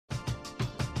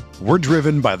We're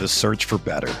driven by the search for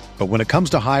better. But when it comes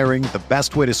to hiring, the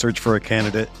best way to search for a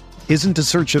candidate isn't to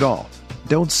search at all.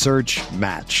 Don't search,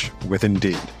 match with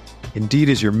Indeed. Indeed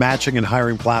is your matching and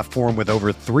hiring platform with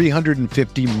over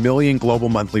 350 million global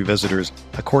monthly visitors,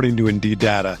 according to Indeed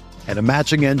data, and a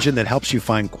matching engine that helps you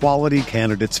find quality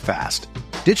candidates fast.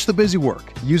 Ditch the busy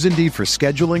work. Use Indeed for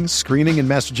scheduling, screening, and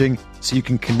messaging so you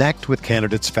can connect with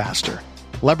candidates faster.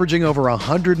 Leveraging over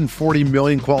 140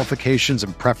 million qualifications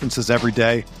and preferences every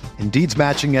day, Indeed's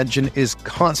matching engine is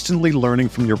constantly learning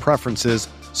from your preferences,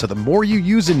 so the more you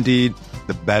use Indeed,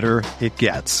 the better it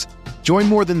gets. Join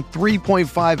more than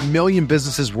 3.5 million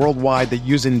businesses worldwide that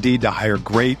use Indeed to hire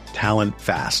great talent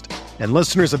fast. And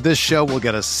listeners of this show will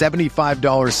get a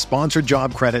 $75 sponsored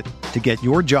job credit to get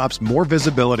your jobs more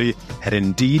visibility at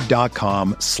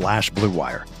Indeed.com/Blue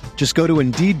Wire. Just go to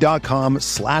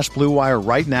Indeed.com/Blue Wire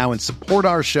right now and support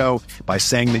our show by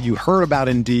saying that you heard about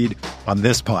Indeed on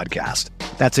this podcast.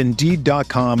 That's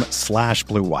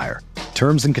Indeed.com/Blue Wire.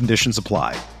 Terms and conditions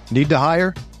apply. Need to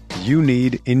hire? You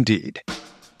need Indeed.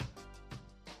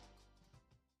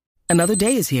 Another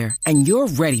day is here, and you're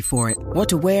ready for it. What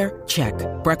to wear? Check.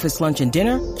 Breakfast, lunch, and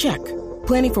dinner? Check.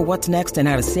 Planning for what's next and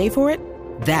how to save for it?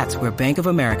 That's where Bank of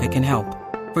America can help.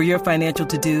 For your financial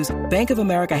to-dos, Bank of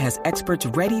America has experts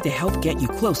ready to help get you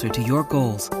closer to your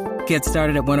goals. Get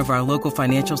started at one of our local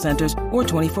financial centers or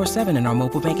 24/7 in our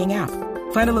mobile banking app.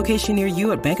 Find a location near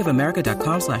you at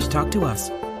bankofamerica.com/talktous.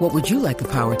 What would you like the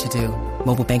power to do?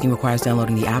 Mobile banking requires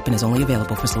downloading the app and is only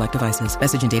available for select devices.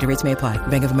 Message and data rates may apply.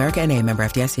 Bank of America N.A., member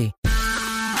FDIC.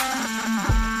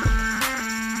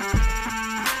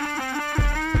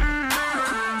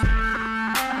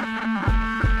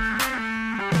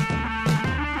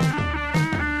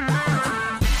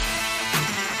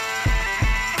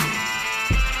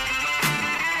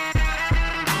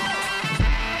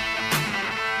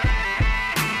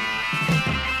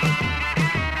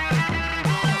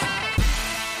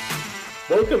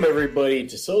 Welcome everybody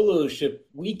to Solo Ship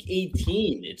Week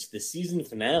 18. It's the season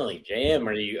finale. JM,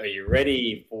 are you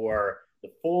ready for the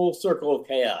full circle of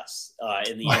chaos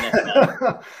in the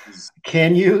NFL?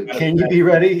 Can you be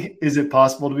ready? Is it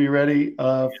possible to be ready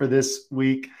for this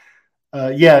week?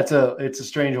 Yeah, it's a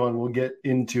strange one. We'll get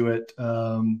into it.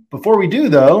 Before we do,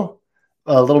 though,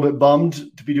 a little bit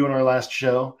bummed to be doing our last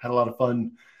show. Had a lot of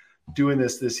fun doing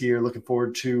this year. Looking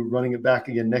forward to running it back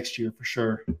again next year for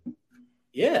sure.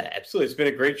 Yeah, absolutely. It's been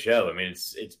a great show. I mean,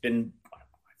 it's been, I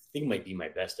think it might be my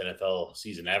best NFL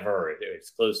season ever. It's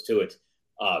close to it.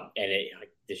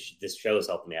 This show has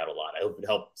helped me out a lot. I hope it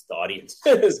helps the audience.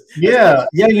 Yeah.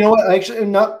 You know what? Actually,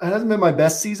 it hasn't been my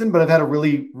best season, but I've had a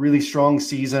really, really strong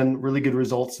season, really good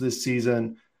results this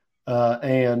season.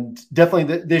 And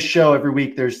definitely this show every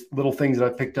week, there's little things that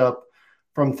I've picked up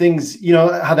from things, you know,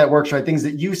 how that works, right? Things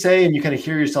that you say and you kind of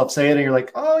hear yourself say it and you're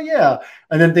like, oh yeah.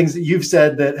 And then things that you've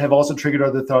said that have also triggered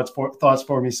other thoughts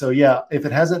for me. So yeah, if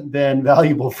it hasn't been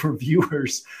valuable for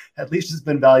viewers, at least it's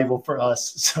been valuable for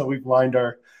us. So we've lined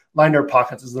our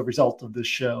pockets as a result of this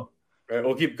show. Right,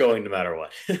 we'll keep going no matter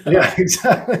what. Yeah,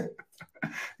 exactly.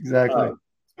 Exactly.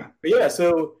 But yeah,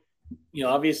 so, you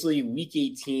know, obviously week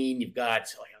 18, you've got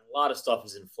like a lot of stuff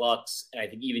is in flux. And I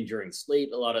think even during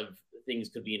slate, a lot of things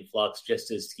could be in flux just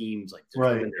as teams like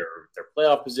determine their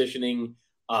playoff positioning.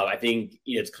 I think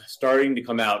it's starting to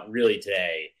come out really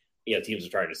today. You know, teams are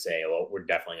starting to say, well, we're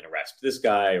definitely going to rest this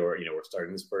guy, or, you know, we're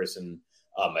starting this person.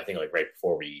 I think like right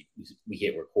before we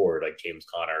hit record, like James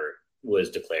Conner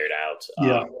was declared out.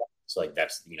 So like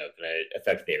that's, you know, going to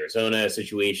affect the Arizona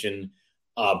situation.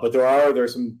 But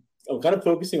there's some, I'm kind of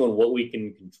focusing on what we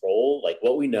can control, like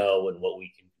what we know and what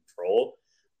we can control.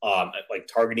 Like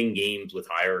targeting games with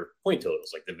higher point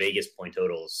totals, like the Vegas point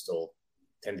totals still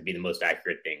tend to be the most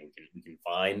accurate thing we can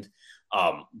find.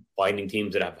 Finding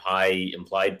teams that have high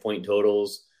implied point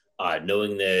totals,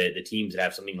 knowing the teams that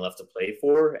have something left to play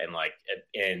for,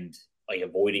 and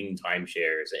avoiding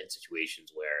timeshares and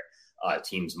situations where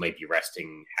teams might be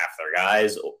resting half their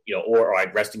guys, you know, or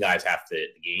like resting guys half the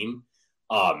game.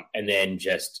 And then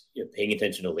just, you know, paying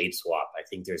attention to late swap. I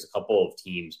think there's a couple of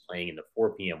teams playing in the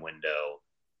 4 p.m. window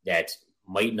that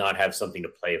might not have something to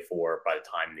play for by the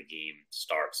time the game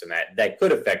starts. And that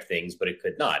could affect things, but it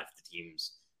could not if the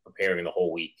team's preparing the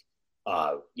whole week,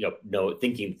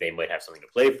 thinking that they might have something to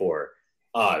play for.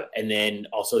 And then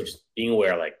also just being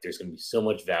aware, like there's going to be so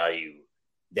much value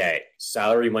that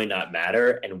salary might not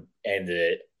matter. And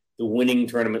the winning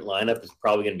tournament lineup is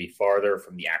probably going to be farther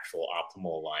from the actual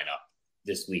optimal lineup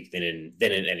this week than in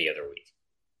any other week.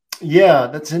 Yeah,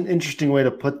 that's an interesting way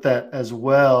to put that as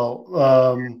well.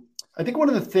 I think one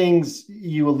of the things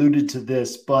you alluded to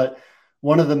this, but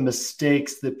one of the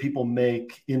mistakes that people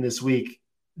make in this week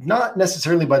not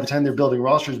necessarily by the time they're building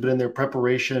rosters, but in their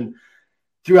preparation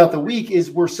throughout the week,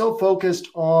 is we're so focused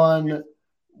on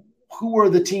who are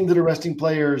the teams that are resting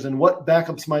players and what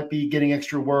backups might be getting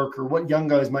extra work or what young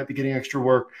guys might be getting extra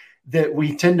work that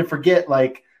we tend to forget.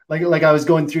 Like I was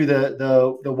going through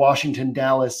the Washington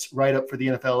Dallas write up for the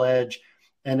NFL Edge,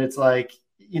 and it's like,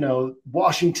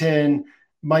 Washington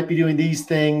might be doing these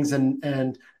things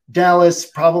and Dallas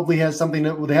probably has something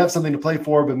they have something to play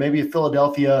for, but maybe if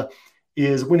Philadelphia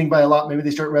is winning by a lot, maybe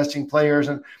they start resting players.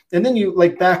 And then you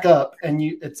back up and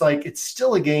it's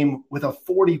still a game with a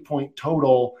 40-point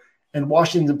total, and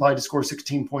Washington's implied to score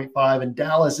 16.5, and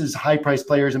Dallas's high-priced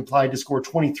players implied to score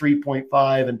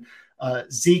 23.5,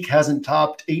 and Zeke hasn't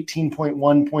topped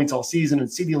 18.1 points all season, and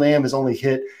CeeDee Lamb has only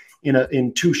hit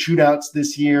in 2 shootouts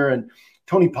this year, and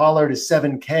Tony Pollard is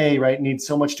 $7K, right? Needs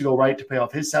so much to go right to pay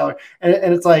off his salary,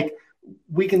 and it's like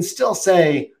we can still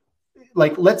say,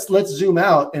 let's zoom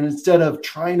out, and instead of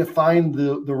trying to find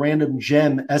the random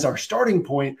gem as our starting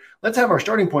point, let's have our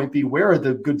starting point be where are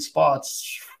the good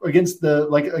spots against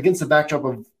the backdrop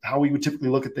of how we would typically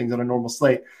look at things on a normal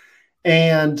slate.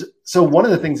 And so one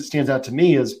of the things that stands out to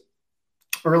me is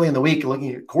early in the week,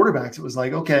 looking at quarterbacks, it was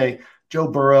like, okay, Joe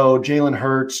Burrow, Jalen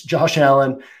Hurts, Josh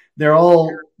Allen, they're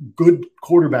all good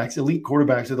quarterbacks, elite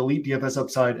quarterbacks with elite DFS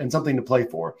upside and something to play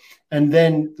for. And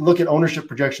then look at ownership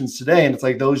projections today, and it's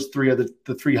like those 3 are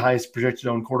the 3 highest projected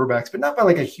owned quarterbacks, but not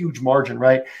by a huge margin,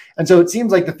 right? And so it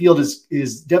seems like the field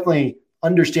is definitely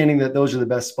understanding that those are the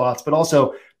best spots, but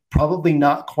also probably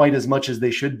not quite as much as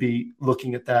they should be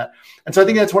looking at that. And so I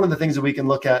think that's one of the things that we can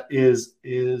look at is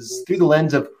through the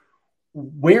lens of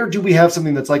where do we have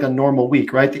something that's like a normal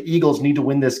week, right? The Eagles need to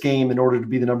win this game in order to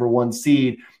be the number 1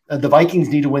 seed. The Vikings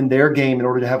need to win their game in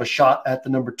order to have a shot at the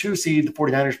number 2 seed. The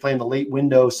 49ers play in the late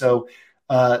window, so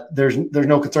there's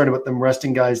no concern about them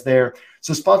resting guys there.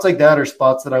 So spots like that are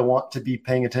spots that I want to be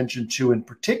paying attention to in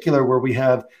particular, where we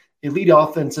have elite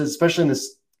offenses, especially in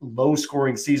this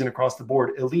low-scoring season across the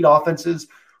board, elite offenses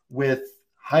with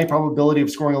high probability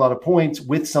of scoring a lot of points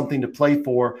with something to play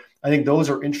for. I think those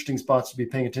are interesting spots to be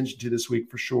paying attention to this week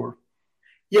for sure.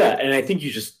 Yeah, and I think you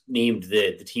just named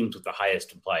the teams with the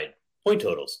highest implied point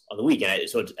totals on the week. And I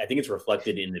think it's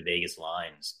reflected in the Vegas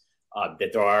lines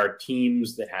that there are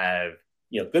teams that have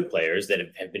good players that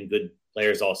have been good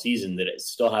players all season that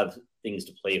still have things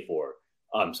to play for.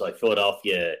 So like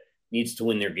Philadelphia needs to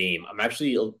win their game. I'm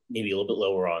actually maybe a little bit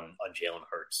lower on Jalen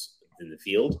Hurts in the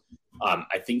field.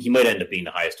 I think he might end up being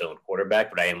the highest owned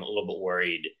quarterback, but I am a little bit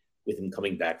worried with him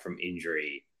coming back from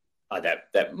injury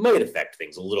that might affect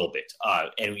things a little bit.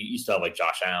 And you still have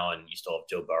Josh Allen, you still have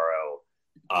Joe Burrow,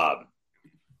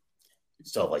 you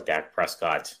still have Dak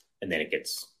Prescott, and then it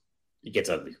gets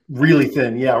ugly. Really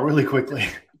thin, yeah, really quickly.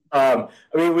 We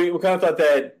kind of thought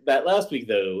that last week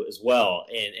though as well,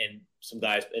 and some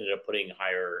guys ended up putting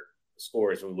higher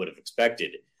scores than we would have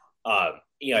expected. I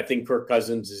think Kirk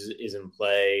Cousins is in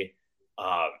play.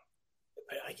 I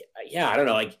don't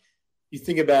know. You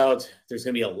think about there's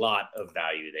going to be a lot of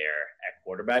value there at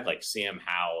quarterback. Sam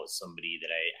Howell is somebody that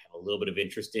I have a little bit of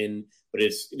interest in, but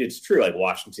it's true.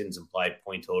 Washington's implied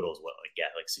point total is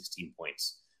 16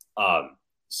 points.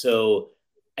 So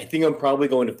I think I'm probably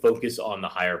going to focus on the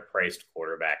higher priced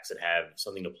quarterbacks that have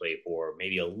something to play for,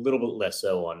 maybe a little bit less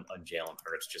so on Jalen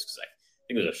Hurts, just because I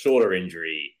think it was a shoulder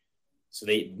injury. So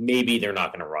they're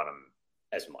not going to run him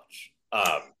as much.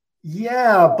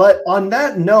 Yeah, but on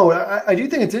that note, I do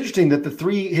think it's interesting that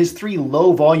his 3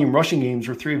 low volume rushing games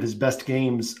were 3 of his best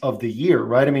games of the year,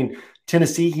 right? I mean,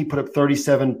 Tennessee, he put up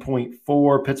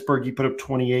 37.4. Pittsburgh, he put up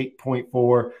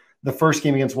 28.4. The first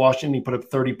game against Washington, he put up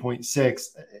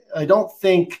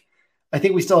 30.6. I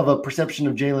think we still have a perception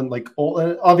of Jalen,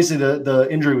 obviously the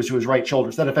injury was to his right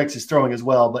shoulder, so that affects his throwing as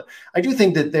well. But I do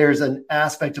think that there's an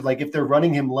aspect of if they're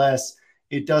running him less,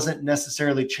 it doesn't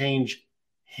necessarily change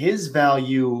his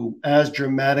value as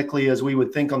dramatically as we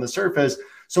would think on the surface,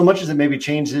 so much as it maybe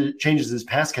changes his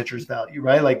pass catcher's value,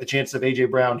 right? The chances of A.J.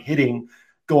 Brown hitting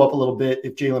go up a little bit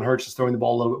if Jalen Hurts is throwing the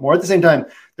ball a little bit more. At the same time,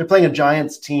 they're playing a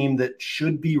Giants team that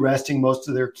should be resting most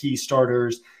of their key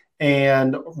starters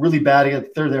and really bad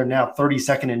against, they're there now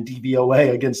 32nd in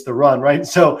DVOA against the run, right?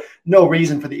 So no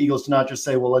reason for the Eagles to not just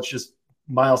say, well, let's just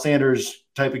Miles Sanders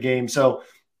type of game. So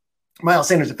Miles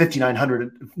Sanders at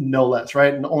 5,900, no less,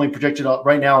 right? And only projected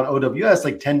right now on OWS,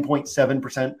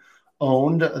 10.7%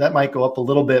 owned. That might go up a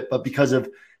little bit, but because of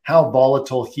how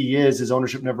volatile he is, his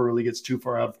ownership never really gets too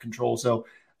far out of control. So,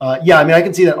 I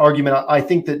can see that argument. I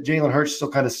think that Jalen Hurts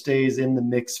still kind of stays in the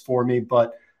mix for me,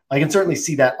 but I can certainly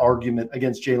see that argument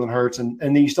against Jalen Hurts. And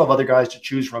then you still have other guys to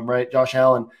choose from, right? Josh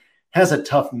Allen has a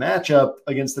tough matchup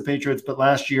against the Patriots, but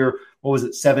last year what was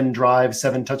it, 7 drives,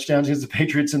 7 touchdowns against the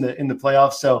Patriots in the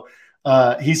playoffs. So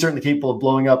he's certainly capable of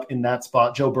blowing up in that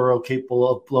spot. Joe Burrow capable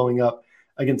of blowing up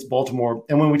against Baltimore.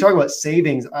 And when we talk about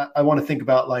savings, I want to think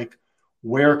about like,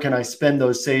 where can I spend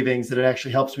those savings that it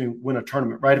actually helps me win a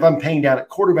tournament, right? If I'm paying down at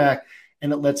quarterback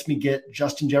and it lets me get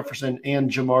Justin Jefferson and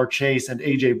Jamar Chase and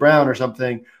A.J. Brown or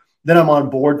something, then I'm on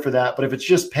board for that. But if it's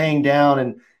just paying down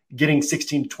and getting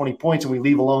 16 to 20 points and we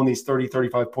leave alone these 30,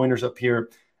 35 pointers up here,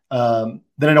 then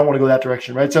I don't want to go that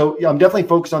direction, right? So I'm definitely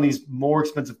focused on these more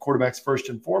expensive quarterbacks first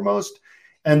and foremost,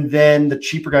 and then the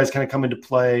cheaper guys kind of come into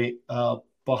play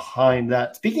behind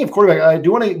that. Speaking of quarterback, I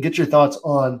do want to get your thoughts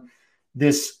on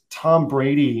this Tom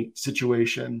Brady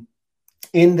situation,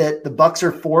 in that the Bucs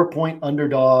are 4-point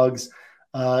underdogs.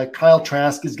 Kyle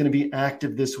Trask is going to be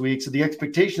active this week. So the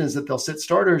expectation is that they'll sit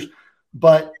starters,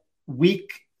 but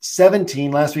week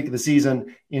 17, last week of the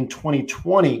season in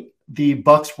 2020, the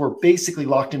Bucs were basically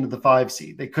locked into the 5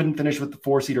 seed. They couldn't finish with the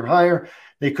 4 seed or higher.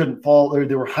 They couldn't fall, or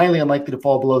they were highly unlikely to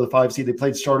fall below the 5 seed. They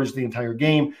played starters the entire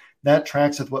game. That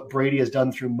tracks with what Brady has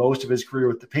done through most of his career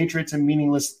with the Patriots in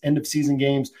meaningless end of season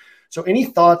games. So any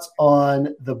thoughts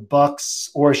on the Bucs,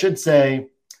 or I should say,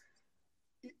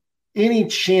 any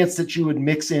chance that you would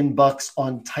mix in Bucs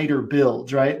on tighter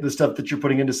builds, right? The stuff that you're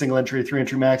putting into single entry or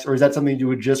 3-entry max, or is that something you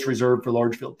would just reserve for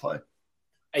large field play?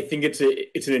 I think it's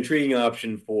an intriguing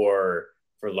option for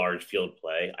large field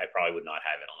play. I probably would not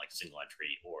have it on like single entry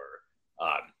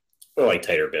or like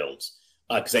tighter builds,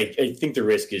 because I think the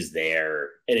risk is there,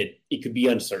 and it could be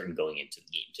uncertain going into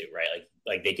the game too, right?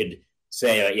 Like they could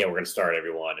say, yeah, we're going to start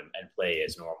everyone and play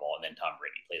as normal, and then Tom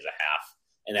Brady plays a half,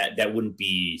 and that wouldn't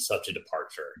be such a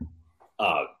departure.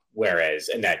 Whereas,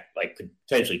 and that like could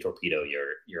potentially torpedo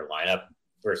your lineup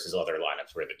versus other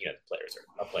lineups where the players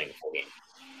are playing the full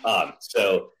game.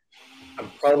 So I'm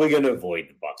probably going to avoid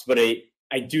the Bucs, but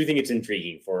I do think it's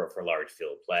intriguing for large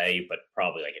field play, but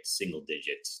probably like it's single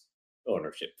digits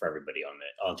ownership for everybody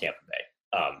on Tampa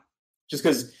Bay. Just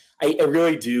because I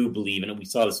really do believe, and we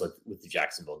saw this with the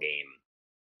Jacksonville game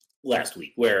last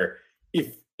week, where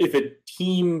if a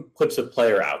team puts a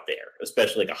player out there,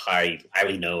 especially like a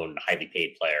highly known, highly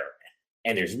paid player,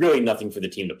 and there's really nothing for the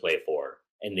team to play for,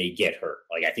 and they get hurt,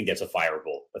 like I think that's a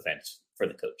fireable offense for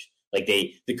the coach. Like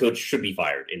the coach should be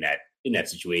fired in that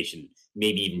situation,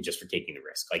 maybe even just for taking the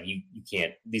risk. Like you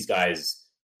can't. These guys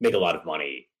make a lot of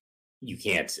money. You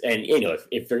can't, and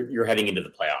if you're heading into the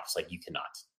playoffs, like you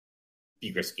cannot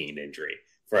be risking an injury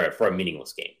for a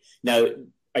meaningless game. Now,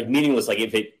 like meaningless, like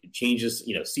if it changes,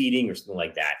 seeding or something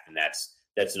like that, then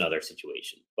that's another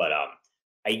situation. But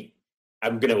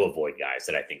I'm going to avoid guys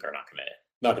that I think are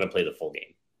not going to play the full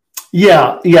game.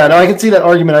 Yeah, no, I can see that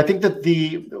argument. I think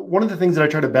that one of the things that I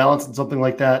try to balance in something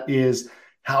like that is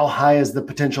how high is the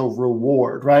potential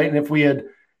reward, right? And if we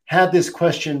had this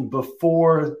question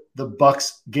before the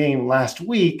Bucs game last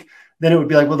week, then it would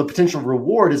be like, well, the potential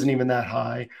reward isn't even that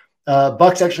high.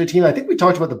 Bucs actually a team. I think we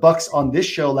talked about the Bucs on this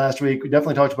show last week. We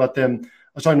definitely talked about them. I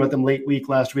was talking about them late week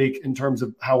last week in terms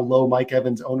of how low Mike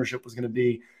Evans' ownership was going to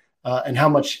be, and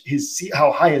how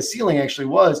high his ceiling actually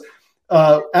was.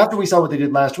 After we saw what they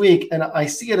did last week, and I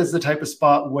see it as the type of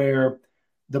spot where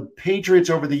the Patriots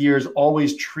over the years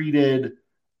always treated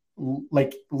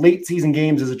like late season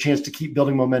games as a chance to keep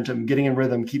building momentum, getting in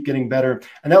rhythm, keep getting better.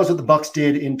 And that was what the Bucs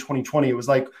did in 2020. It was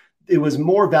like, it was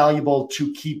more valuable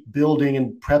to keep building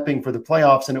and prepping for the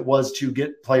playoffs than it was to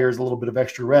get players a little bit of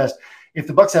extra rest. If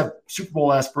the Bucs have Super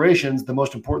Bowl aspirations, the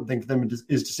most important thing for them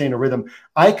is to stay in a rhythm.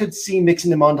 I could see mixing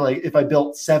them onto, like, if I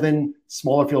built 7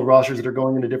 smaller field rosters that are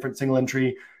going into different single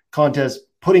entry contests,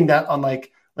 putting that on,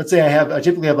 like, let's say I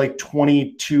typically have like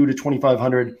 22 to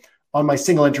 2,500 on my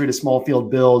single entry to small field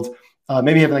builds,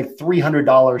 maybe having like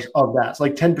 $300 of that. So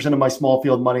like 10% of my small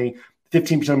field money,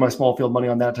 15% of my small field money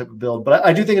on that type of build. But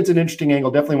I do think it's an interesting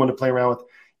angle. Definitely one to play around with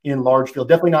in large field.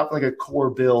 Definitely not like a core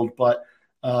build, but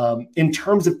in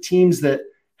terms of teams that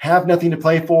have nothing to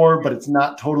play for, but it's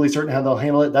not totally certain how they'll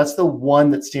handle it, that's the one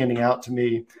that's standing out to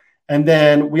me. And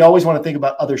then we always want to think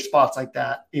about other spots like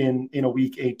that in a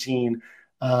week 18.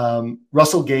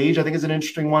 Russell Gage, I think, is an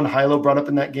interesting one. Hilo brought up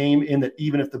in that game, in that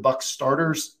even if the Bucs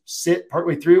starters sit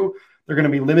partway through, they're going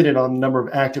to be limited on the number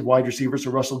of active wide receivers.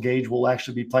 So Russell Gage will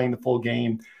actually be playing the full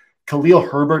game. Khalil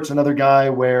Herbert's another guy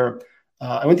where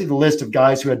I went through the list of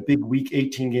guys who had big week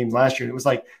 18 games last year. And it was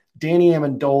like Danny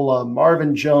Amendola,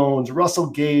 Marvin Jones, Russell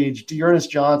Gage, Dearness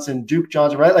Johnson, Duke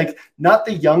Johnson, right? Like not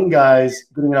the young guys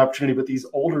getting an opportunity, but these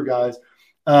older guys.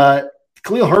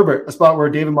 Khalil Herbert, a spot where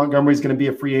David Montgomery is going to be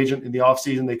a free agent in the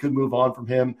offseason. They could move on from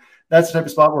him. That's the type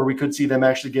of spot where we could see them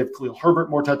actually give Khalil Herbert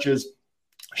more touches,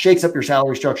 shakes up your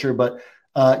salary structure. But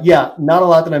not a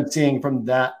lot that I'm seeing from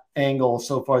that angle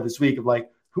so far this week of like,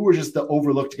 who are just the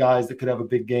overlooked guys that could have a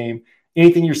big game?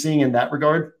 Anything you're seeing in that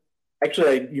regard?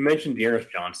 Actually, you mentioned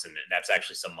D'Ernest Johnson, and that's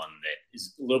actually someone that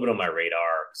is a little bit on my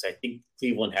radar because I think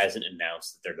Cleveland hasn't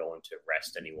announced that they're going to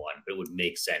rest anyone, but it would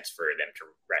make sense for them to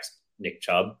rest Nick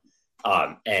Chubb.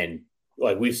 And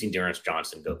like we've seen D'Ernest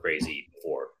Johnson go crazy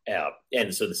before.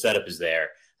 And so the setup is there.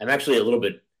 I'm actually a little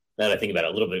bit, now that I think about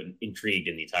it, a little bit intrigued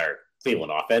in the entire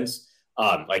Cleveland offense.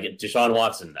 Like Deshaun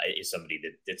Watson is somebody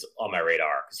that's on my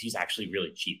radar because he's actually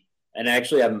really cheap. And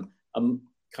actually, I'm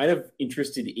kind of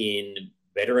interested in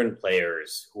veteran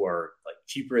players who are like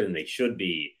cheaper than they should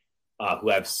be, who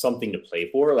have something to play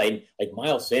for. Like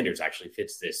Miles Sanders actually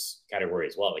fits this category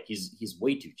as well. Like he's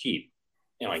way too cheap.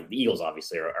 And like the Eagles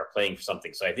obviously are playing for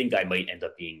something. So I think I might end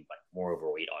up being like more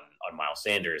overweight on Miles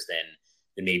Sanders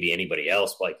than maybe anybody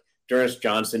else. But like D'Ernest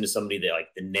Johnson is somebody that like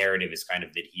the narrative is kind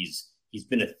of that he's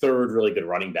been a third really good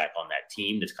running back on that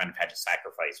team that's kind of had to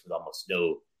sacrifice with almost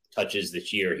no touches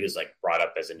this year. He was like brought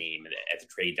up as a name at the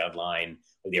trade deadline.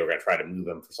 Like they were going to try to move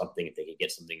him for something if they could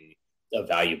get something of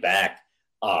value back.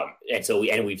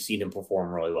 And we've seen him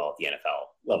perform really well at the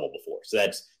NFL level before. So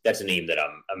that's a name that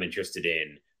I'm interested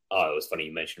in. It was funny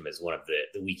you mentioned him as one of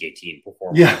the Week 18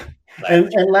 performers. Yeah,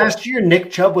 and last year Nick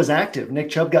Chubb was active. Nick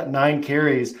Chubb got 9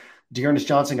 carries. D'Ernest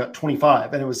Johnson got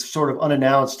 25, and it was sort of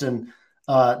unannounced. And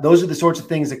those are the sorts of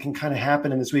things that can kind of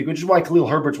happen in this week, which is why Khalil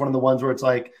Herbert's one of the ones where it's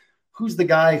like, who's the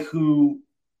guy who,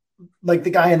 like the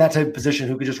guy in that type of position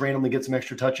who could just randomly get some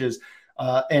extra touches.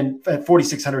 And at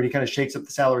 4,600, he kind of shakes up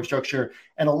the salary structure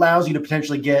and allows you to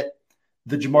potentially get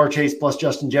the Jamar Chase plus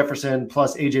Justin Jefferson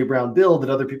plus A.J. Brown build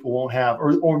that other people won't have,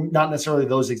 or not necessarily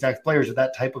those exact players or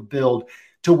that type of build,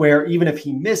 to where even if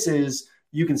he misses,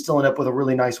 you can still end up with a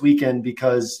really nice weekend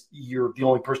because you're the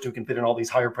only person who can fit in all these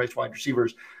higher priced wide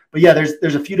receivers. But yeah,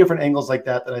 there's a few different angles like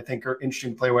that I think are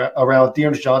interesting to play around.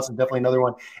 D'Ernest Johnson, definitely another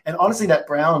one. And honestly, that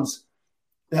Browns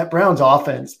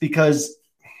offense, because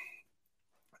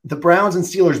the Browns and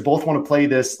Steelers both want to play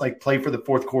this, like play for the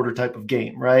fourth quarter type of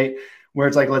game, right? Where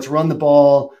it's like, let's run the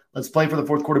ball, let's play for the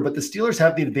fourth quarter. But the Steelers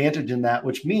have the advantage in that,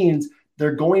 which means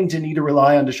they're going to need to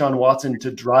rely on Deshaun Watson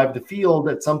to drive the field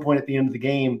at some point at the end of the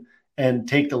game and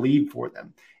take the lead for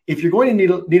them. If you're going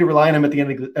to need to rely on him at the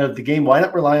end of the game, why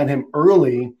not rely on him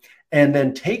early and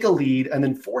then take a lead and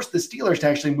then force the Steelers to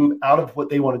actually move out of what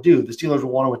they want to do? The Steelers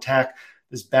will want to attack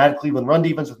this bad Cleveland run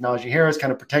defense with Najee Harris,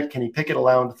 kind of protect Kenny Pickett,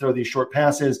 allow him to throw these short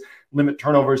passes, limit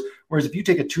turnovers. Whereas if you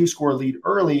take a 2-score lead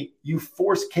early, you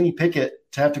force Kenny Pickett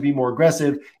to have to be more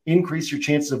aggressive, increase your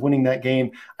chances of winning that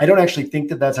game. I don't actually think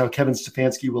that that's how Kevin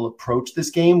Stefanski will approach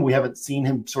this game. We haven't seen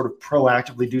him sort of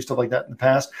proactively do stuff like that in the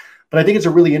past. But I think it's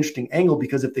a really interesting angle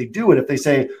because if they do it, if they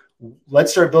say,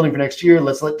 let's start building for next year,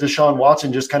 let's let Deshaun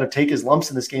Watson just kind of take his lumps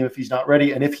in this game if he's not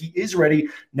ready. And if he is ready,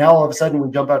 now all of a sudden we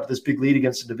jump out to this big lead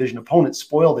against a division opponent,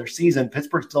 spoil their season.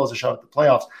 Pittsburgh still has a shot at the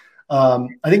playoffs.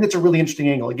 I think it's a really interesting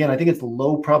angle. Again, I think it's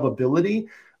low probability,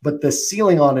 but the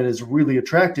ceiling on it is really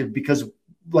attractive because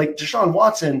like Deshaun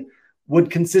Watson would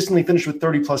consistently finish with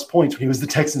 30-plus points when he was the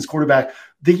Texans quarterback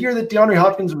the year that DeAndre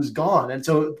Hopkins was gone. And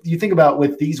so you think about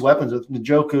with these weapons, with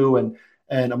Njoku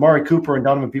and Amari Cooper and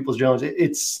Donovan Peoples-Jones,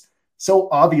 it's so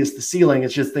obvious the ceiling.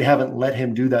 It's just they haven't let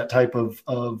him do that type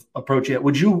of approach yet.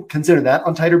 Would you consider that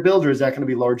on tighter builds, or is that going to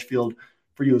be large field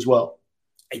for you as well?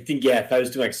 I think, yeah, if I was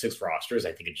doing like 6 rosters,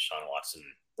 I think a Deshaun Watson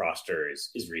roster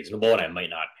is reasonable, and I might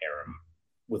not pair him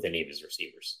with any of his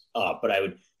receivers. But I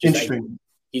would just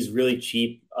he's really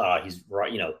cheap.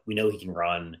 We know he can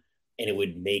run, and it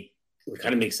would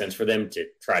kind of make sense for them to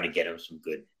try to get him some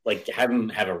good, like have him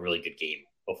have a really good game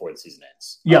before the season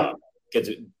ends. Yeah, because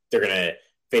they're gonna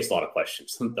face a lot of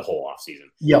questions the whole offseason.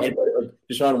 Yeah, and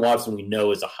Deshaun Watson, we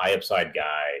know, is a high upside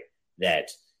guy that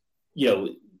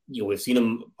we've seen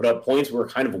him put up points. We're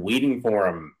kind of waiting for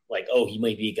him, like, oh, he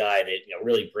might be a guy that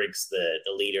really breaks the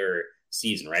later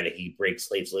season, right? Like he breaks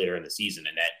slates later in the season,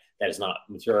 and that is not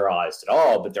materialized at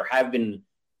all. But there have been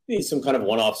some kind of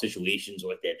one-off situations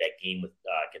with that game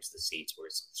against the Saints where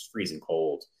it's freezing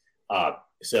cold.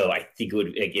 So I think it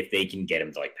would, like, if they can get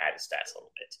him to like pad his stats a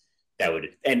little bit, that would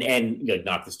and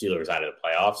knock the Steelers out of the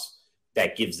playoffs.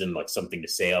 That gives them like something to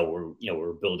say. Oh,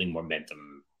 we're building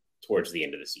momentum towards the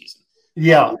end of the season.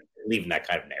 Yeah, leaving that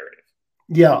kind of narrative.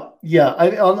 Yeah.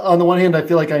 On the one hand, I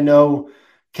feel like I know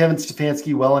Kevin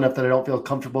Stefanski well enough that I don't feel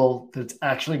comfortable that it's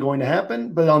actually going to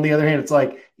happen. But on the other hand, it's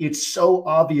like it's so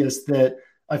obvious that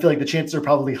I feel like the chances are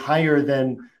probably higher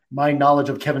than my knowledge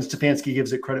of Kevin Stefanski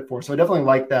gives it credit for. So I definitely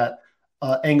like that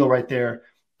angle right there.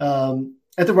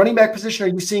 At the running back position,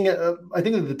 are you seeing it? I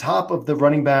think at the top of the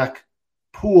running back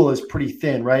pool is pretty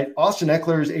thin, right? Austin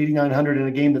Eckler is 8,900 in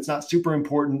a game that's not super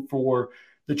important for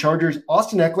the Chargers.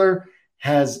 Austin Eckler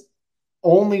has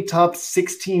only topped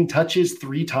 16 touches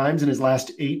 3 times in his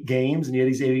last 8 games, and yet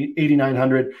he's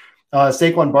 8,900.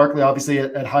 Saquon Barkley, obviously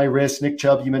at high risk. Nick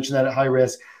Chubb, you mentioned that at high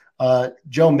risk.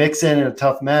 Joe Mixon in a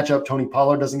tough matchup. Tony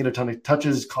Pollard doesn't get a ton of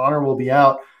touches. Connor will be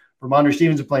out. Ramondre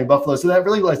Stevenson playing Buffalo. So that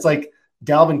really, it's like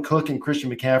Dalvin Cook and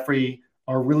Christian McCaffrey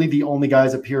are really the only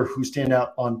guys up here who stand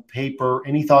out on paper.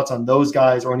 Any thoughts on those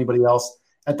guys or anybody else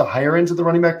at the higher ends of the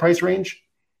running back price range?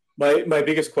 My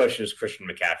biggest question is Christian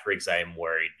McCaffrey, because I am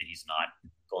worried that he's not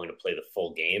going to play the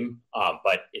full game.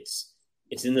 But it's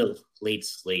in the late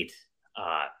slate.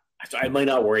 So I might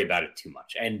not worry about it too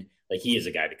much. And like, he is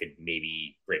a guy that could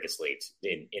maybe break a slate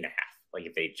in a half, like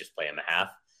if they just play him a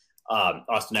half.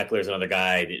 Austin Eckler is another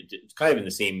guy that's kind of in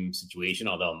the same situation,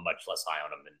 although I'm much less high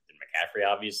on him than McCaffrey,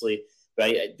 obviously.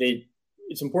 But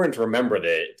it's important to remember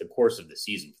the course of the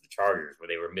season for the Chargers, where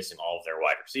they were missing all of their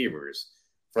wide receivers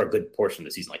for a good portion of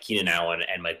the season. Like Keenan Allen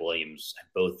and Mike Williams have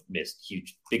both missed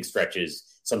huge, big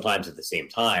stretches, sometimes at the same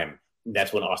time. And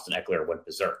that's when Austin Eckler went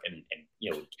berserk and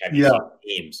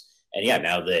games. And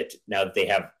now that they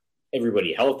have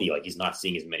everybody healthy, like, he's not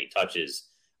seeing as many touches.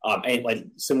 And like,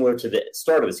 similar to the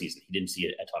start of the season, he didn't see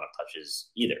a ton of touches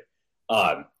either.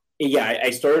 I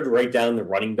started to write down the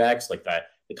running backs, like the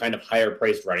kind of higher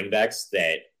priced running backs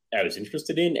that I was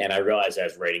interested in. And I realized I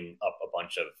was writing up a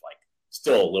bunch of like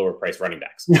still lower priced running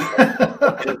backs.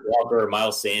 Walker,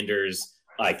 Miles Sanders,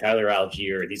 like Tyler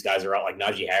Algier. These guys are all, like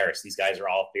Najee Harris. These guys are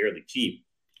all fairly cheap.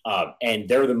 And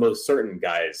they're the most certain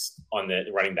guys on the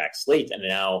running back slate. And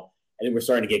now I think we're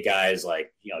starting to get guys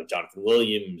like, Jonathan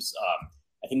Williams.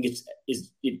 I think it's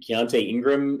Keontae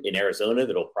Ingram in Arizona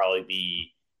that'll probably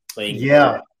be playing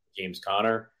James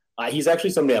Conner. He's actually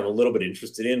somebody I'm a little bit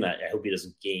interested in. I hope he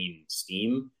doesn't gain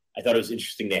steam. I thought it was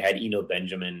interesting they had Eno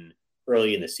Benjamin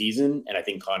early in the season, and I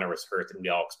think Conner was hurt, and we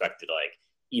all expected like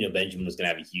Eno Benjamin was going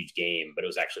to have a huge game, but it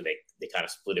was actually they kind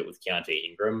of split it with Keontae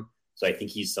Ingram. So I think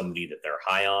he's somebody that they're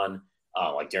high on,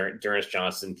 like D'Ernest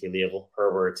Johnson, Khalil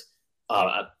Herbert,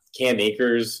 Cam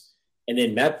Akers. And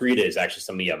then Matt Breida is actually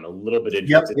somebody I'm a little bit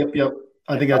interested in. Yep.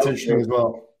 I think that's interesting as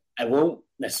well. I won't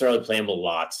necessarily play him a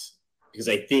lot because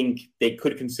I think they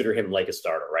could consider him like a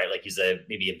starter, right? Like he's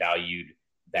maybe a valued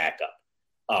backup.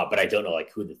 But I don't know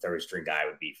like who the third string guy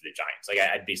would be for the Giants. Like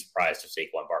I'd be surprised if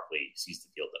Saquon Barkley sees the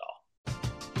field at all.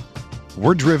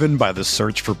 We're driven by the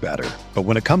search for better. But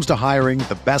when it comes to hiring,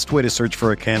 the best way to search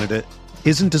for a candidate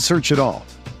isn't to search at all.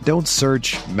 Don't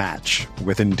search, match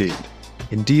with Indeed.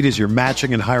 Indeed is your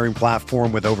matching and hiring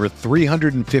platform with over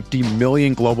 350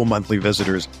 million global monthly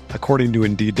visitors, according to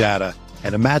Indeed data,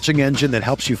 and a matching engine that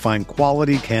helps you find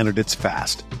quality candidates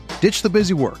fast. Ditch the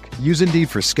busy work. Use Indeed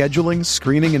for scheduling,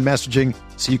 screening, and messaging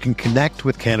so you can connect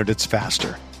with candidates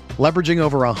faster. Leveraging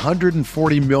over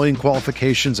 140 million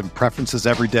qualifications and preferences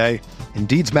every day,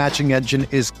 Indeed's matching engine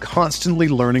is constantly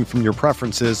learning from your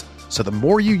preferences, so the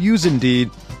more you use Indeed,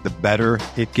 the better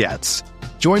it gets.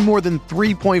 Join more than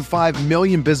 3.5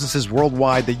 million businesses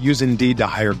worldwide that use Indeed to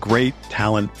hire great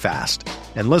talent fast.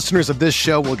 And listeners of this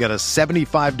show will get a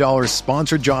 $75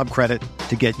 sponsored job credit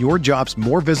to get your jobs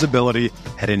more visibility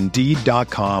at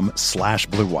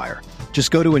Indeed.com/Blue Wire. Just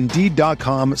go to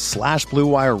Indeed.com/Blue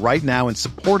Wire right now and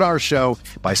support our show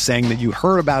by saying that you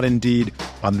heard about Indeed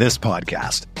on this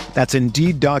podcast. That's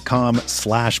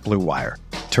Indeed.com/Blue Wire.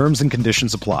 Terms and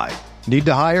conditions apply. Need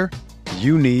to hire?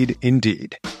 You need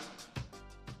Indeed.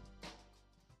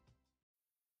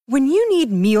 When you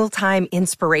need mealtime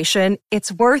inspiration, it's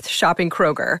worth shopping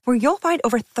Kroger, where you'll find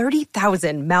over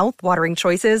 30,000 mouth-watering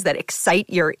choices that excite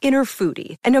your inner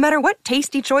foodie. And no matter what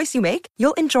tasty choice you make,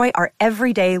 you'll enjoy our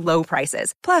everyday low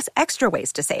prices, plus extra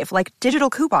ways to save, like digital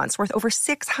coupons worth over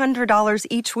 $600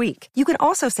 each week. You can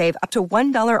also save up to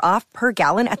 $1 off per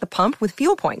gallon at the pump with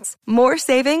fuel points. More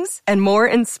savings and more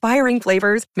inspiring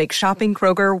flavors make shopping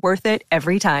Kroger worth it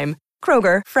every time.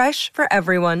 Kroger, fresh for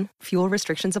everyone. Fuel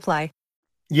restrictions apply.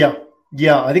 Yeah.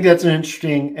 I think that's an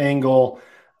interesting angle.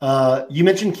 You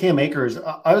mentioned Cam Akers.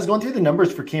 I was going through the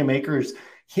numbers for Cam Akers.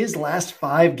 His last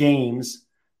 5 games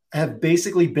have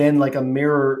basically been like a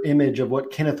mirror image of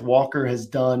what Kenneth Walker has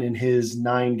done in his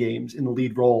 9 games in the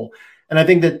lead role. And I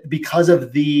think that because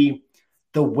of the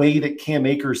way that Cam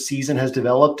Akers' season has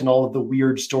developed and all of the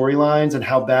weird storylines and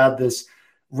how bad this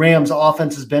Rams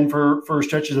offense has been for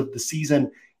stretches of the season,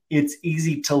 it's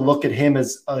easy to look at him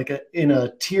as in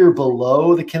a tier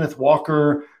below the Kenneth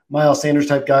Walker, Miles Sanders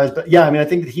type guys. But yeah, I mean, I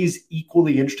think that he's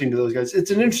equally interesting to those guys.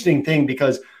 It's an interesting thing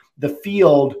because the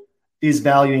field is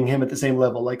valuing him at the same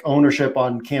level. Like ownership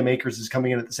on Cam Akers is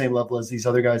coming in at the same level as these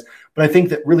other guys. But I think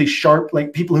that really sharp,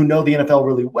 like people who know the NFL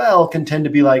really well can tend to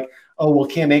be like, oh, well,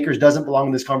 Cam Akers doesn't belong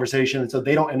in this conversation. And so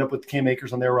they don't end up with Cam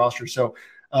Akers on their roster. So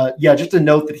just a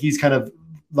note that he's kind of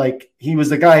like he was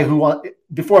the guy who,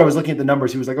 before I was looking at the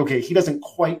numbers, he was like, okay, he doesn't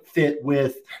quite fit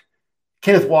with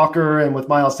Kenneth Walker and with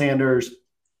Miles Sanders.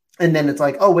 And then it's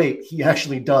like, oh, wait, he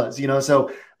actually does,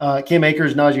 So Cam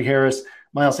Akers, Najee Harris,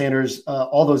 Miles Sanders,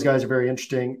 all those guys are very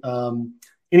interesting.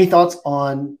 Any thoughts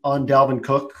on Dalvin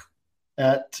Cook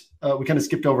we kind of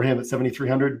skipped over him at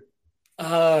 7,300?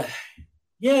 Yeah,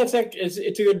 it's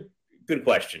a good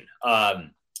question.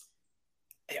 I'm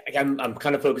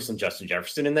kind of focused on Justin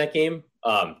Jefferson in that game.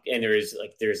 And there's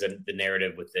the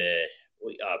narrative with the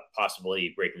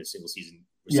possibly breaking the single season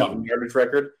receiving yardage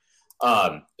record.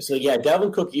 So yeah,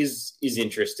 Dalvin Cook is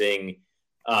interesting.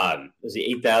 Was the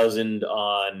 8,000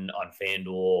 on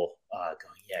FanDuel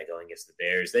going against the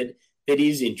Bears. That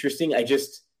is interesting.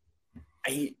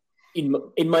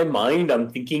 In my mind, I'm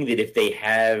thinking that if they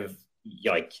have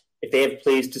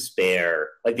plays to spare,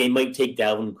 like they might take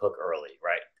Dalvin Cook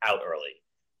out early.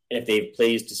 And if they have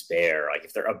plays to spare, like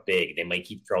if they're up big, they might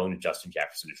keep throwing to Justin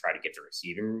Jefferson to try to get the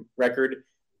receiving record,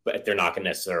 but they're not going to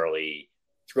necessarily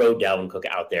throw Dalvin Cook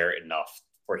out there enough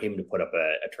for him to put up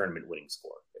a tournament winning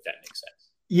score, if that makes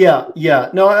sense. Yeah.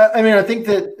 No, I mean, I think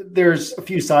that there's a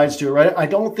few sides to it, right? I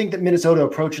don't think that Minnesota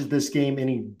approaches this game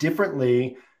any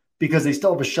differently because they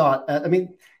still have a shot.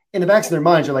 In the backs of their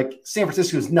minds, they're like, San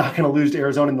Francisco is not going to lose to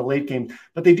Arizona in the late game,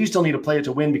 but they do still need to play it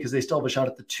to win because they still have a shot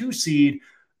at the 2 seed.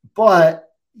 But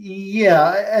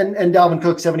yeah, and Dalvin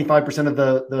Cook, 75% of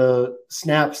the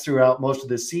snaps throughout most of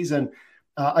this season.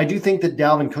 I do think that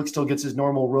Dalvin Cook still gets his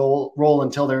normal role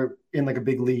until they're in like a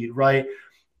big lead, right?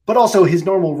 But also his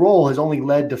normal role has only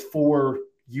led to 4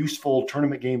 useful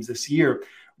tournament games this year.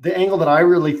 The angle that I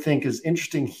really think is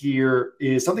interesting here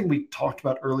is something we talked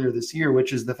about earlier this year,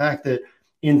 which is the fact that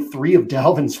in 3 of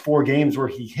Dalvin's 4 games where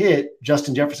he hit,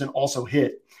 Justin Jefferson also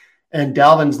hit. And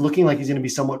Dalvin's looking like he's going to be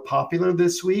somewhat popular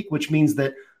this week, which means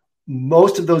that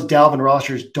most of those Dalvin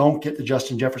rosters don't get the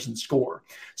Justin Jefferson score.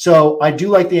 So I do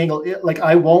like the angle. Like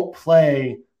I'll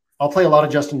play a lot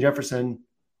of Justin Jefferson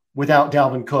without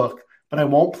Dalvin Cook, but I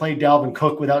won't play Dalvin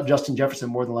Cook without Justin Jefferson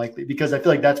more than likely, because I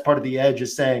feel like that's part of the edge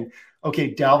is saying,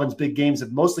 okay, Dalvin's big games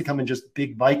have mostly come in just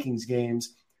big Vikings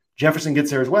games. Jefferson gets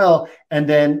there as well. And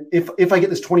then if I get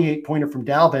this 28-pointer from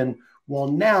Dalvin, well,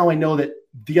 now I know that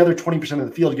the other 20% of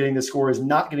the field getting this score is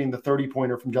not getting the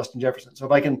 30-pointer from Justin Jefferson.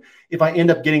 So if I end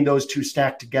up getting those 2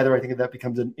 stacked together, I think that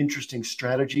becomes an interesting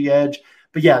strategy edge.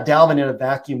 But yeah, Dalvin in a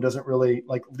vacuum doesn't really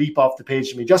like leap off the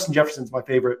page to me. Justin Jefferson's my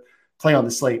favorite play on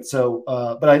the slate. So,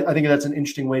 but I think that's an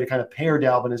interesting way to kind of pair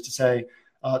Dalvin is to say,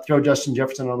 throw Justin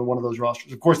Jefferson on one of those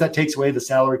rosters. Of course, that takes away the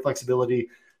salary flexibility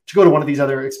to go to one of these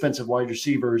other expensive wide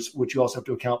receivers, which you also have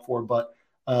to account for. But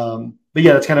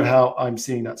yeah, that's kind of how I'm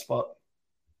seeing that spot.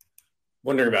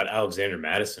 Wondering about Alexander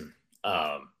Madison,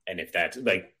 and if that's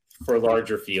like for a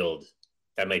larger field,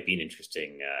 that might be an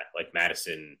interesting like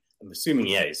Madison. I'm assuming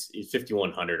he's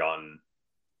 5,100 on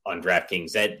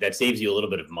DraftKings. That saves you a little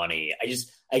bit of money.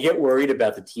 I get worried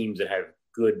about the teams that have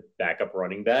good backup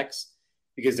running backs,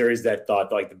 because there is that thought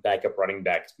that like the backup running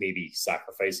backs maybe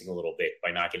sacrificing a little bit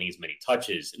by not getting as many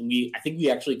touches. And I think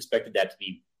we actually expected that to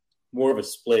be more of a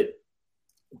split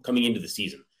coming into the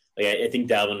season. Like I think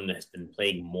Dalvin has been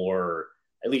playing more,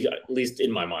 at least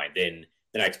in my mind, than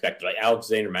I expected. Like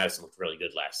Alexander Madison looked really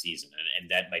good last season,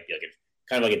 and that might be like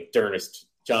kind of like a D'Ernest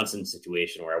Johnson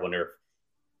situation where I wonder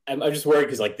if I'm just worried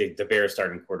because like the Bears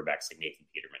starting quarterbacks like Nathan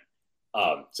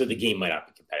Peterman, so the game might not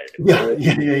be competitive.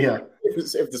 Yeah.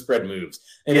 If the spread moves,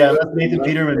 and that's Nathan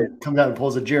Peterman comes out and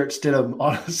pulls a Jarrett Stidham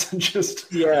on us and just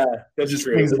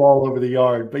swings the ball over the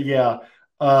yard. But yeah.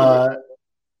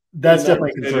 That's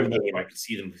definitely concerning. I could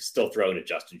see them still throwing to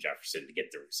Justin Jefferson to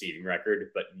get the receiving record,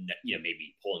 but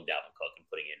maybe pulling Dalvin Cook and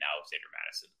putting in Alexander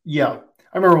Madison. Yeah,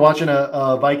 I remember watching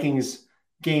a Vikings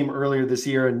game earlier this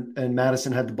year, and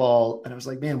Madison had the ball, and I was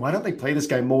like, man, why don't they play this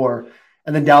guy more?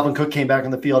 And then Dalvin Cook came back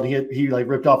on the field, and he like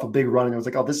ripped off a big run, and I was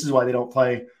like, oh, this is why they don't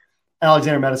play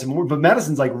Alexander Madison more. But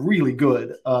Madison's like really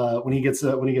good when he gets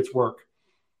work.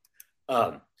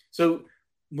 So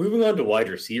moving on to wide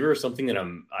receiver, something that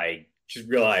I just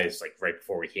realized like right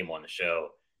before we came on the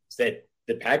show is that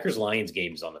the Packers-Lions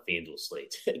game is on the FanDuel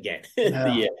slate again.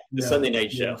 The Sunday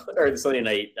night show or the Sunday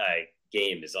night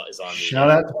game is on. Shout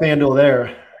out to FanDuel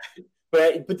there.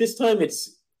 But this time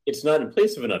it's not in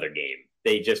place of another game.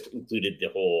 They just included the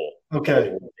whole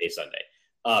day Sunday.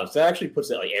 So that actually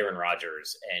puts it like Aaron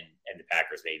Rodgers and the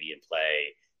Packers maybe in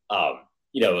play.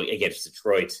 Against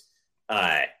Detroit.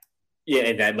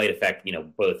 And that might affect,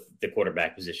 both the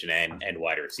quarterback position and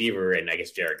wide receiver. And I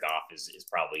guess Jared Goff is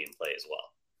probably in play as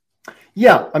well.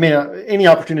 Yeah. I mean, any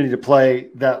opportunity to play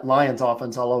that Lions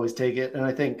offense, I'll always take it. And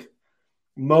I think,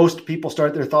 most people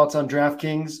start their thoughts on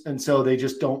DraftKings. And so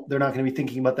they're not going to be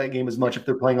thinking about that game as much if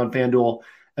they're playing on FanDuel.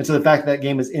 And so the fact that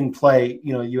game is in play,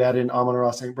 you add in Amon-Ra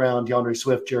St. Brown, DeAndre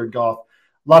Swift, Jared Goff,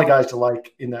 a lot of guys to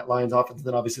like in that Lions offense.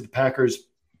 Then obviously the Packers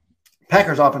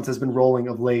offense has been rolling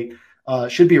of late.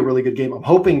 Should be a really good game. I'm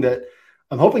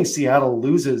hoping Seattle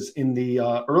loses in the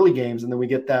early games, and then we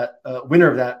get that winner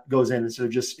of that goes in instead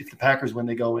of just if the Packers win,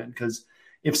 they go in. Because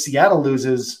if Seattle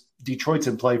loses, Detroit's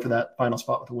in play for that final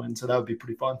spot with a win. So that would be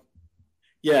pretty fun.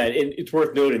 Yeah, and it's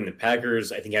worth noting the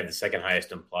Packers, I think, have the second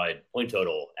highest implied point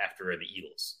total after the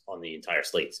Eagles on the entire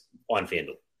slate on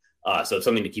FanDuel. So it's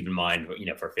something to keep in mind,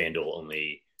 for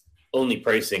FanDuel only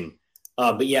pricing.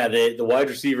 But yeah, the wide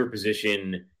receiver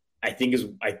position, I think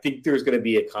there's going to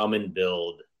be a common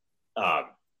build, at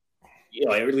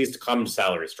least a common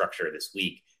salary structure this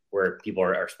week where people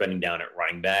are spending down at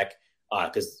running back.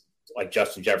 Because like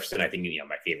Justin Jefferson, I think,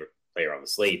 my favorite player on the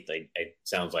slate. It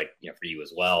sounds like, for you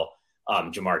as well.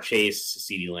 Jamar Chase,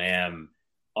 CeeDee Lamb,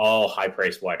 all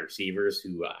high-priced wide receivers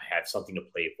who have something to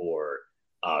play for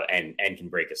and can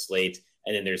break a slate.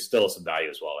 And then there's still some value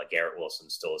as well. Like Garrett Wilson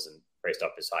still isn't priced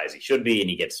up as high as he should be, and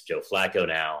he gets Joe Flacco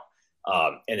now.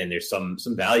 And then there's some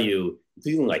value,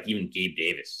 including like even Gabe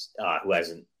Davis, who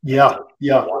hasn't but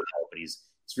he's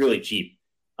really cheap.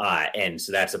 And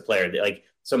so that's a player that, like,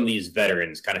 some of these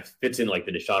veterans kind of fits in, like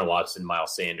the Deshaun Watson,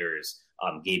 Miles Sanders.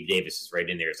 Gabe Davis is right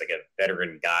in there. It's like a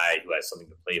veteran guy who has something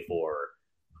to play for,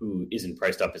 who isn't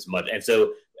priced up as much. And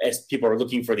so as people are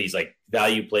looking for these like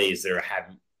value plays that are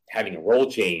having a role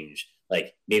change,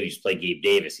 like maybe just play Gabe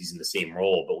Davis. He's in the same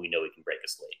role, but we know he can break a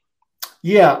slate.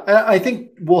 Yeah, I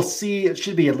think we'll see. It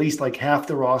should be at least like half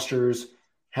the rosters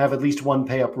have at least one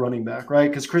pay up running back, right?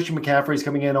 Because Christian McCaffrey is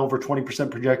coming in over 20%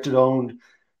 projected owned.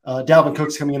 Dalvin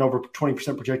Cook's coming in over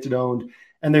 20% projected owned.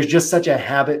 And there's just such a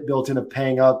habit built in of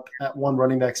paying up at one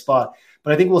running back spot.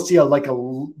 But I think we'll see a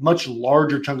much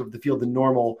larger chunk of the field than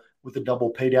normal with a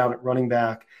double pay down at running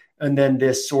back. And then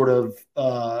this sort of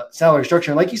salary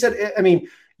structure. And like you said, I mean,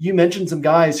 you mentioned some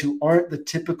guys who aren't the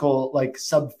typical like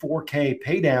sub 4K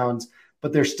pay downs,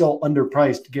 but they're still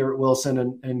underpriced. Garrett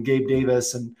Wilson and Gabe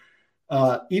Davis. And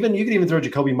you can even throw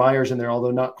Jacoby Myers in there,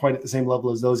 although not quite at the same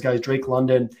level as those guys. Drake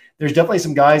London. There's definitely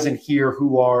some guys in here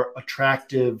who are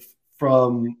attractive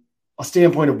from a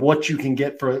standpoint of what you can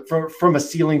get from a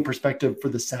ceiling perspective for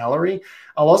the salary.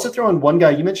 I'll also throw in one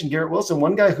guy. You mentioned Garrett Wilson.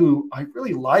 One guy who I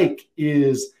really like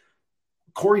is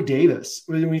Corey Davis.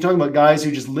 When you're talking about guys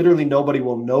who just literally nobody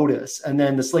will notice, and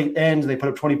then the slate ends and they put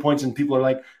up 20 points and people are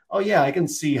like, oh yeah, I can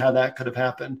see how that could have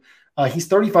happened. He's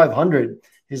 3,500.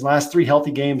 His last 3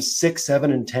 healthy games, 6,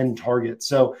 7, and 10 targets.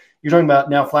 So you're talking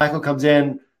about now Flacco comes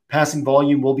in, passing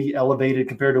volume will be elevated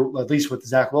compared to at least with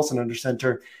Zach Wilson under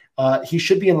center. He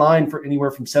should be in line for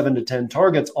anywhere from 7 to 10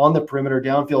 targets on the perimeter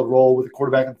downfield role with a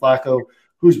quarterback in Flacco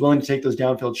who's willing to take those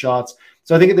downfield shots.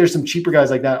 So I think there's some cheaper guys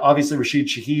like that. Obviously, Rashid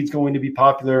Shaheed's going to be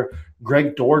popular.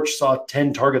 Greg Dortch saw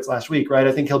 10 targets last week, right?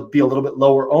 I think he'll be a little bit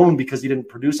lower owned because he didn't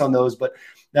produce on those, but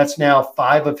that's now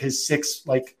 5 of his 6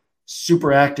 like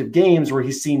super active games where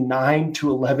he's seen 9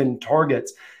 to 11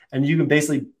 targets. And you can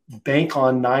basically bank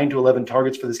on 9 to 11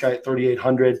 targets for this guy at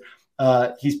 3,800.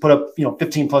 He's put up,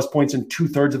 15 plus points in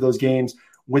 2/3 of those games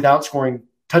without scoring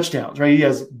touchdowns, right? He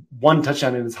has 1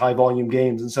 touchdown in his high volume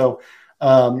games. And so,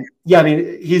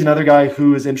 he's another guy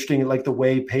who is interesting, like the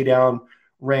way pay down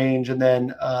range. And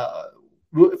then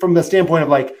from the standpoint of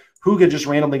like who could just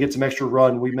randomly get some extra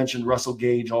run, we mentioned Russell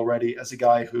Gage already as a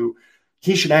guy who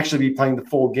he should actually be playing the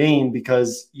full game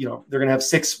because, they're going to have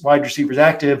 6 wide receivers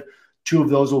active. 2 of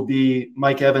those will be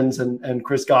Mike Evans and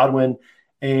Chris Godwin.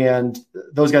 And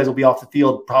those guys will be off the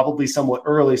field probably somewhat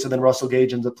early. So then Russell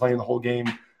Gage ends up playing the whole game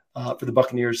for the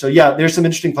Buccaneers. So, yeah, there's some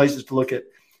interesting places to look at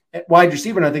wide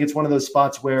receiver. And I think it's one of those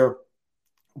spots where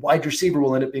wide receiver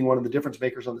will end up being one of the difference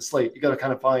makers on the slate. You got to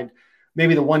kind of find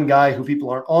maybe the one guy who people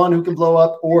aren't on who can blow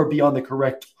up or be on the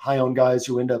correct high-owned guys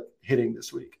who end up hitting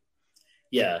this week.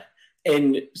 Yeah.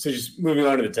 And so just moving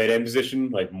on to the tight end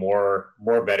position, like more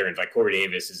veterans, like Corey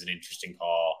Davis is an interesting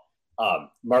call.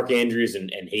 Mark Andrews and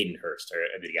Hayden Hurst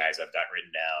are the guys I've got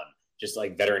written down. Just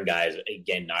like veteran guys,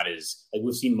 again, not as like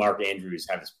we've seen Mark Andrews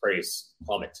have his price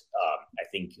plummet. I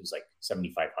think it was like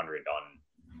 7,500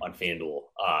 on FanDuel,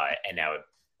 and now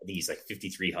I think he's like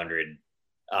 5,300.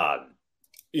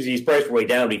 He's priced way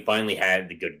down, but he finally had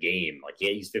the good game. Like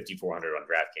he's 5,400 on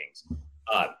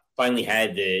DraftKings. Finally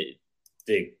had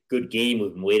the good game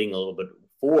we've been waiting a little bit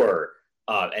for.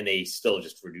 And they still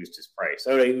just reduced his price.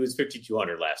 So it was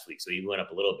 5,200 last week. So he went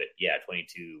up a little bit. Yeah,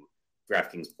 22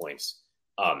 DraftKings points.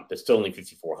 But still only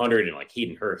 5,400. And like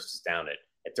Hayden Hurst is down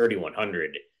at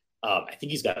 3,100. I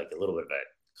think he's got like a little bit of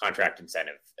a contract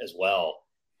incentive as well.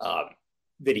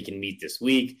 that he can meet this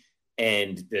week.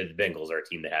 And the Bengals are a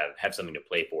team that have something to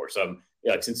play for. So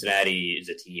like Cincinnati is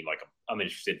a team like I'm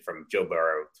interested from Joe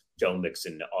Burrow, Joe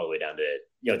Mixon, all the way down to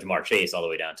Jamar Chase, all the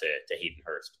way down to Hayden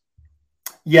Hurst.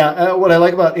 Yeah, what I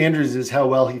like about Andrews is how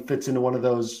well he fits into one of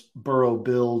those Burrow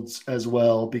builds as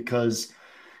well, because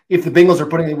if the Bengals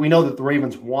are we know that the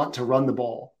Ravens want to run the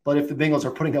ball, but if the Bengals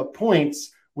are putting up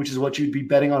points, which is what you'd be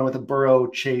betting on with a Burrow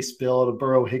Chase build, a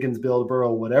Burrow Higgins build, a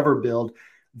Burrow whatever build,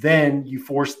 then you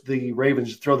force the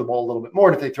Ravens to throw the ball a little bit more.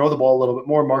 And if they throw the ball a little bit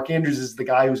more, Mark Andrews is the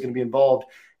guy who's going to be involved,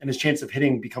 and his chance of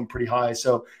hitting become pretty high.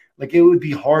 So like it would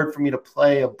be hard for me to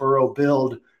play a Burrow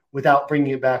build without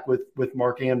bringing it back with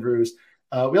Mark Andrews.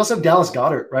 We also have Dallas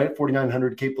Goedert, right?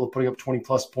 4,900, capable of putting up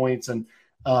 20-plus points. And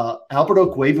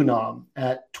Alberto Guevunam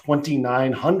at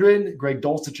 2,900. Greg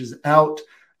Dulcich is out.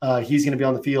 He's going to be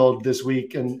on the field this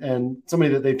week. And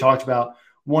somebody that they've talked about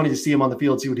wanting to see him on the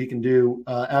field, see what he can do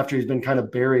after he's been kind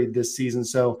of buried this season.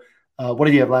 So what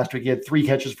did he have last week? He had 3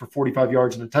 catches for 45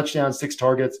 yards and a touchdown, 6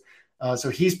 targets. So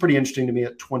he's pretty interesting to me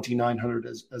at 2,900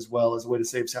 as well as a way to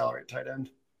save salary at tight end.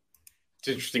 It's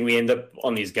interesting. We end up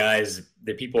on these guys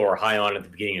that people were high on at the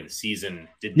beginning of the season.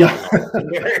 And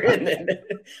then,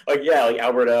 like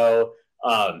Alberto,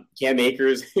 Cam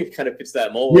Akers kind of fits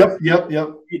that mold. Yep.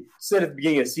 You said at the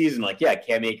beginning of the season,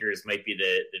 Cam Akers might be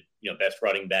the best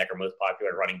running back or most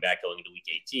popular running back going into week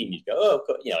 18. You'd go,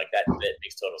 that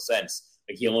makes total sense.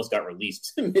 Like he almost got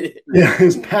released. Yeah,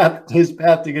 his path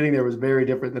to getting there was very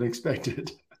different than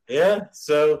expected. Yeah,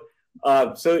 so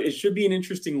it should be an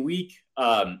interesting week.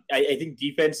 I think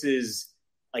defense is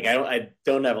I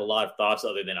don't have a lot of thoughts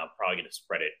other than I'm probably going to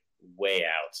spread it way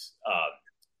out.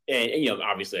 And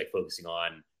obviously focusing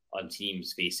on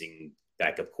teams facing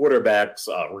backup quarterbacks,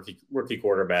 rookie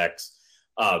quarterbacks,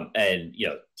 and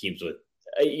teams with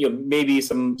maybe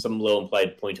some low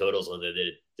implied point totals, whether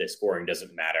the scoring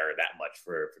doesn't matter that much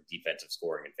for defensive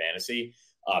scoring in fantasy.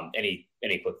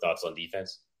 Any quick thoughts on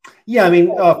defense? Yeah, I mean,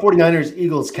 49ers,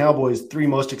 Eagles, Cowboys, 3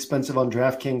 most expensive on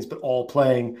DraftKings, but all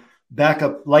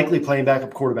likely playing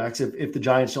backup quarterbacks if the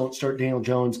Giants don't start Daniel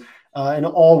Jones, and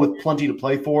all with plenty to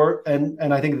play for.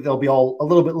 And I think that they'll be all a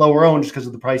little bit lower owned just because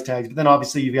of the price tags. But then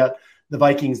obviously you've got the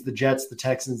Vikings, the Jets, the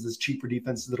Texans, those cheaper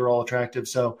defenses that are all attractive.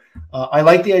 So I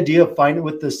like the idea of finding,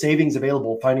 with the savings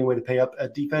available, finding a way to pay up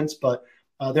at defense. But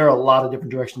there are a lot of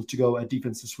different directions to go at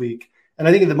defense this week. And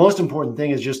I think the most important thing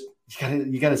is just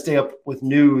you got to stay up with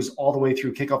news all the way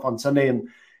through kickoff on Sunday. And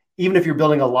even if you're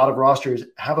building a lot of rosters,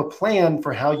 have a plan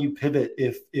for how you pivot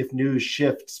if news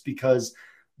shifts, because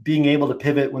being able to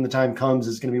pivot when the time comes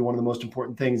is going to be one of the most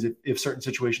important things if certain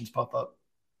situations pop up.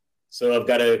 So I've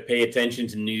got to pay attention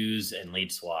to news and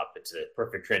late swap. It's a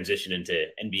perfect transition into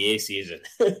NBA season.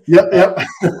 Yep.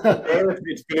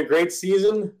 It's been a great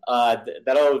season.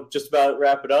 That'll just about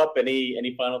wrap it up.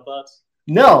 Any final thoughts?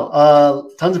 No,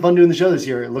 tons of fun doing the show this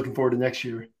year. Looking forward to next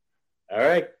year. All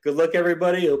right. Good luck,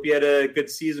 everybody. Hope you had a good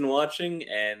season watching,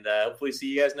 and hopefully see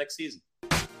you guys next season.